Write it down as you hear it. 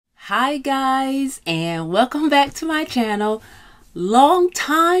Hi guys, and welcome back to my channel. Long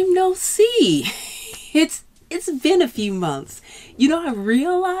time no see. It's been a few months. You know, I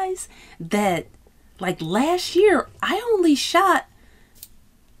realized that like last year I only shot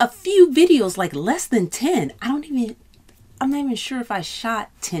a few videos, like less than 10. I'm not even sure if I shot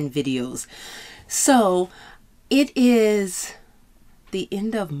 10 videos. So it is the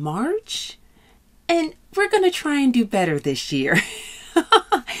end of March and we're gonna try and do better this year.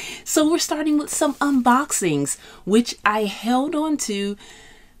 So we're starting with some unboxings, which I held on to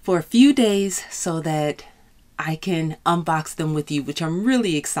for a few days so that I can unbox them with you, which I'm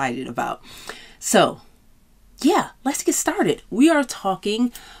really excited about. So yeah, let's get started. We are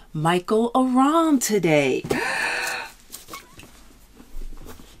talking Michael Aram today.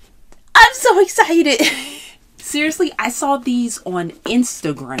 I'm so excited. Seriously, I saw these on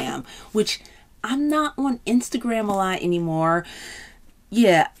Instagram, which I'm not on Instagram a lot anymore.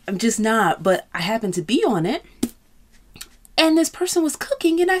 Yeah, I'm just not, but I happened to be on it. And this person was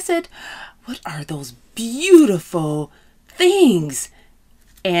cooking and I said, what are those beautiful things?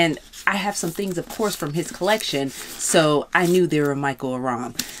 And I have some things, of course, from his collection. So I knew they were Michael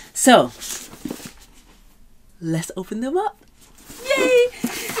Aram. So let's open them up. Yay!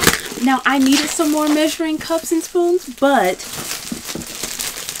 Now I needed some more measuring cups and spoons, but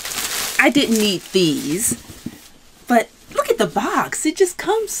I didn't need these. But look at the box. It just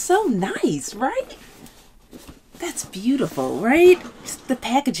comes so nice, right? That's beautiful, right? Just the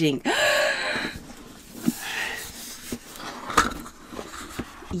packaging.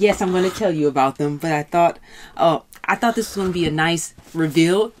 Yes, I'm going to tell you about them, but I thought this was going to be a nice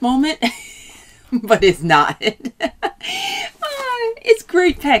reveal moment, but it's not. It's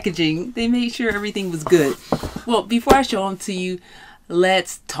great packaging. They made sure everything was good. Well, before I show them to you,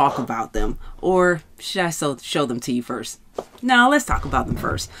 let's talk about them. Or should I show them to you first? No, let's talk about them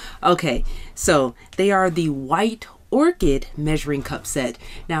first. Okay, so they are the white Orchid measuring cup set.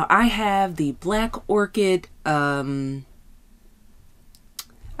 Now I have the black Orchid, I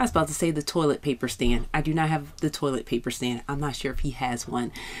was about to say the toilet paper stand. I do not have the toilet paper stand. I'm not sure if he has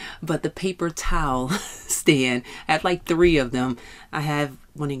one, but the paper towel stand. I have like 3 of them. I have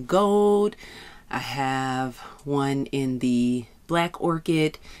one in gold. I have one in the black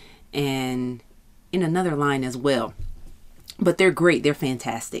Orchid and in another line as well. But they're great. They're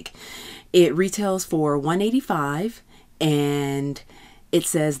fantastic. It retails for $185 and it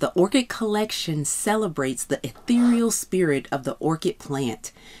says the Orchid collection celebrates the ethereal spirit of the orchid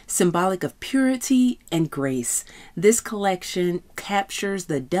plant, symbolic of purity and grace. This collection captures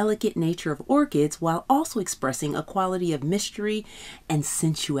the delicate nature of orchids while also expressing a quality of mystery and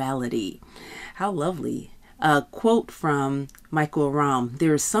sensuality. How lovely. A quote from Michael Aram: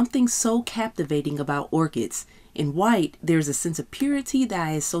 "There is something so captivating about orchids. In white, there's a sense of purity that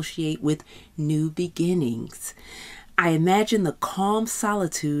I associate with new beginnings. I imagine the calm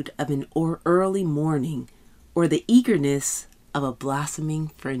solitude of an early morning or the eagerness of a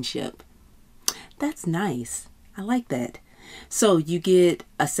blossoming friendship." That's nice. I like that. So you get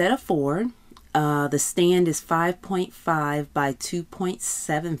a set of 4. The stand is 5.5 by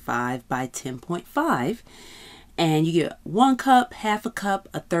 2.75 by 10.5. And you get 1 cup, half a cup,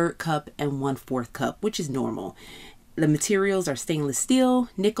 a third cup, and 1/4 cup, which is normal. The materials are stainless steel,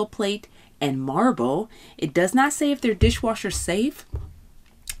 nickel plate, and marble. It does not say if they're dishwasher safe.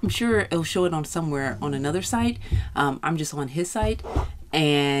 I'm sure it'll show it on somewhere on another site. I'm just on his site,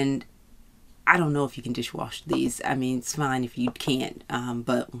 and I don't know if you can dishwash these. I mean, it's fine if you can't,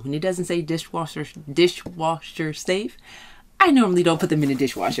 but when it doesn't say dishwasher safe, I normally don't put them in the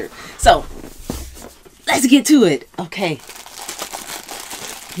dishwasher. So let's get to it. Okay.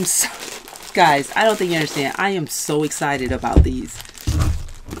 Guys, I don't think you understand. I am so excited about these.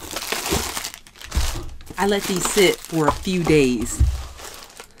 I let these sit for a few days.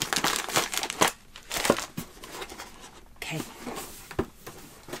 Okay.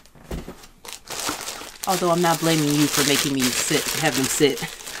 Although I'm not blaming you for making me have them sit.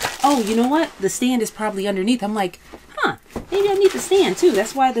 Oh, you know what? The stand is probably underneath. I'm like, huh, maybe I need the stand too.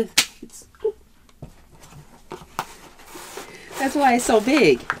 That's why that's why it's so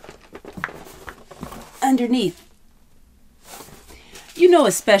big. Underneath. You know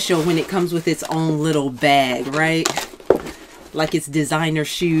it's special when it comes with its own little bag, right? Like it's designer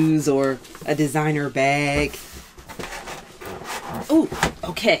shoes or a designer bag. Oh,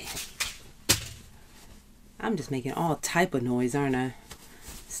 okay. I'm just making all type of noise, aren't I?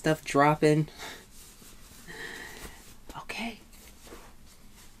 Stuff dropping. Okay.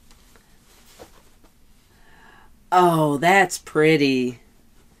 Oh, that's pretty.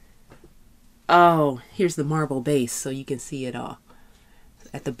 Oh, here's the marble base so you can see it all.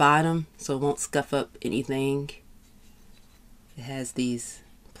 at the bottom so it won't scuff up anything. It has these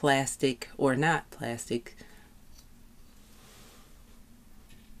plastic, or not plastic,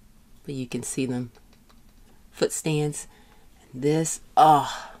 but you can see them, foot stands. And this,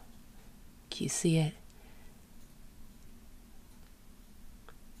 oh, can you see it?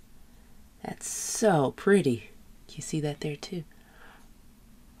 That's so pretty. Can you see that there too?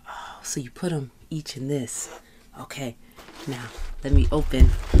 Oh, so you put them each in this. Okay, now let me open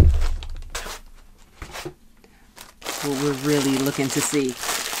what we're really looking to see.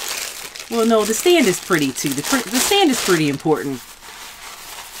 Well, no, the stand is pretty too. The stand is pretty important.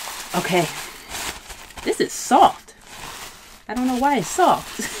 Okay, this is soft. I don't know why it's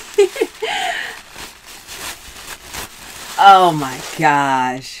soft. Oh my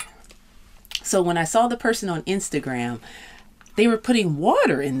gosh. So when I saw the person on Instagram, they were putting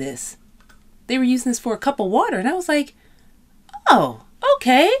water in this. They were using this for a cup of water. And I was like, oh,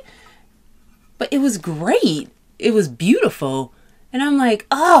 okay. But it was great. It was beautiful. And I'm like,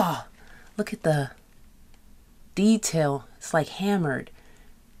 oh, look at the detail. It's like hammered.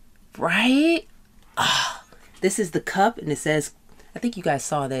 Right? Oh, this is the cup. And it says, I think you guys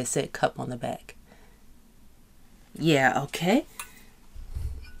saw that it said cup on the back. Yeah, okay.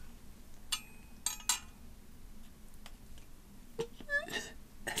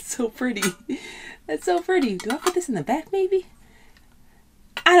 That's so pretty. That's so pretty. Do I put this in the back maybe?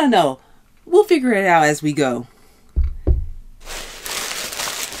 I don't know. We'll figure it out as we go.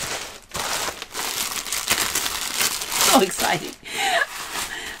 So excited.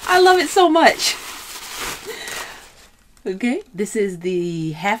 I love it so much. Okay, this is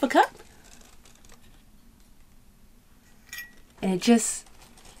the half a cup. And it just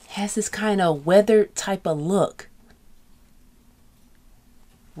has this kind of weathered type of look.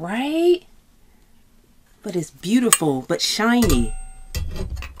 Right? But it's beautiful, but shiny.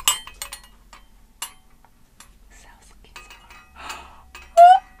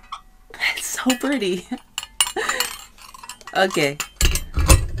 That's so pretty. Okay.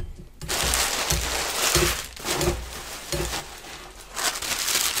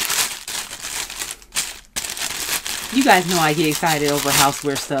 You guys know I get excited over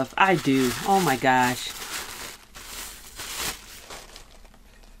houseware stuff. I do. Oh my gosh.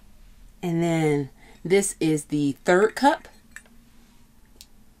 And then this is the third cup.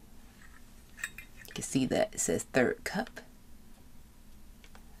 You can see that it says third cup.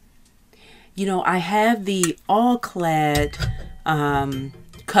 You know, I have the all Clad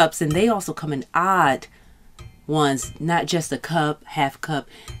cups, and they also come in odd ones, not just a cup, half cup.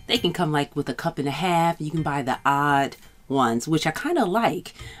 They can come like with a cup and a half. You can buy the odd ones, which I kind of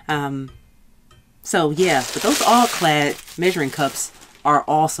like. So yeah, but those all Clad measuring cups are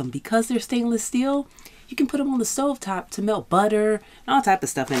awesome because they're stainless steel. You can put them on the stove top to melt butter and all type of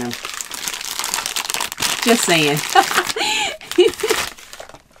stuff in them. Just saying.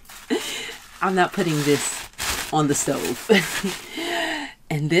 I'm not putting this on the stove.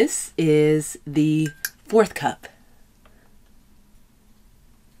 And this is the fourth cup.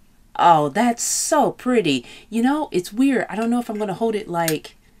 Oh, that's so pretty. You know, it's weird. I don't know if I'm going to hold it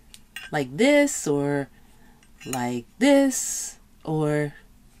like this or like this, or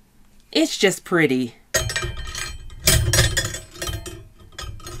it's just pretty.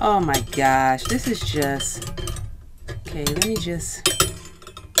 Oh my gosh, this is just, okay, let me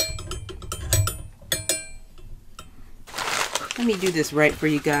do this right for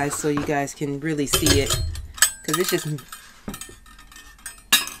you guys so you guys can really see it, because it's just,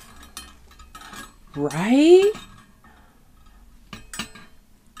 right?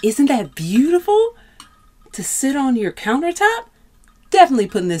 Isn't that beautiful to sit on your countertop? Definitely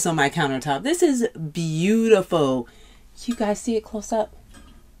putting this on my countertop. This is beautiful. You guys see it close up?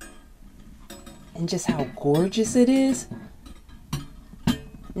 And just how gorgeous it is.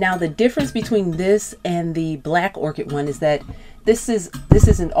 Now the difference between this and the black orchid one is that this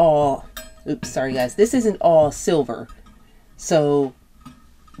isn't all, oops, sorry guys, this isn't all silver. So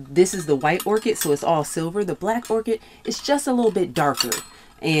this is the white orchid, so it's all silver. The black orchid is just a little bit darker,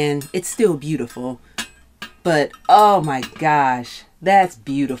 and it's still beautiful. But oh my gosh, that's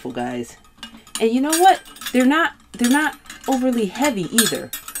beautiful, guys. And you know what? They're not overly heavy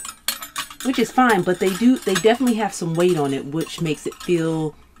either, which is fine, but they definitely have some weight on it, which makes it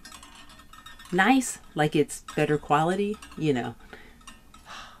feel nice, like it's better quality, you know.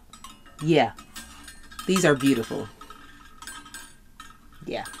 Yeah, these are beautiful.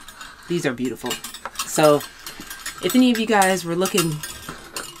 Yeah, these are beautiful. So if any of you guys were looking,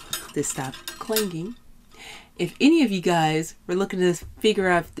 this stopped clanging. If any of you guys were looking to figure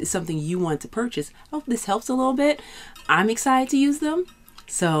out if it's something you want to purchase, I hope this helps a little bit. I'm excited to use them.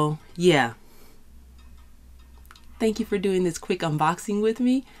 So yeah, thank you for doing this quick unboxing with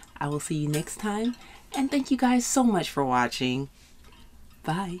me. I will see you next time, and thank you guys so much for watching.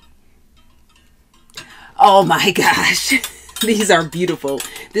 Bye. Oh my gosh, these are beautiful.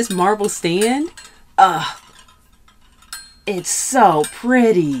 This marble stand, it's so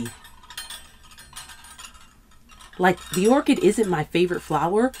pretty. Like, the orchid isn't my favorite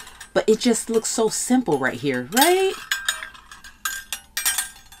flower, but it just looks so simple right here, right?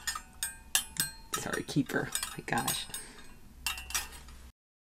 Sorry, keeper. My gosh.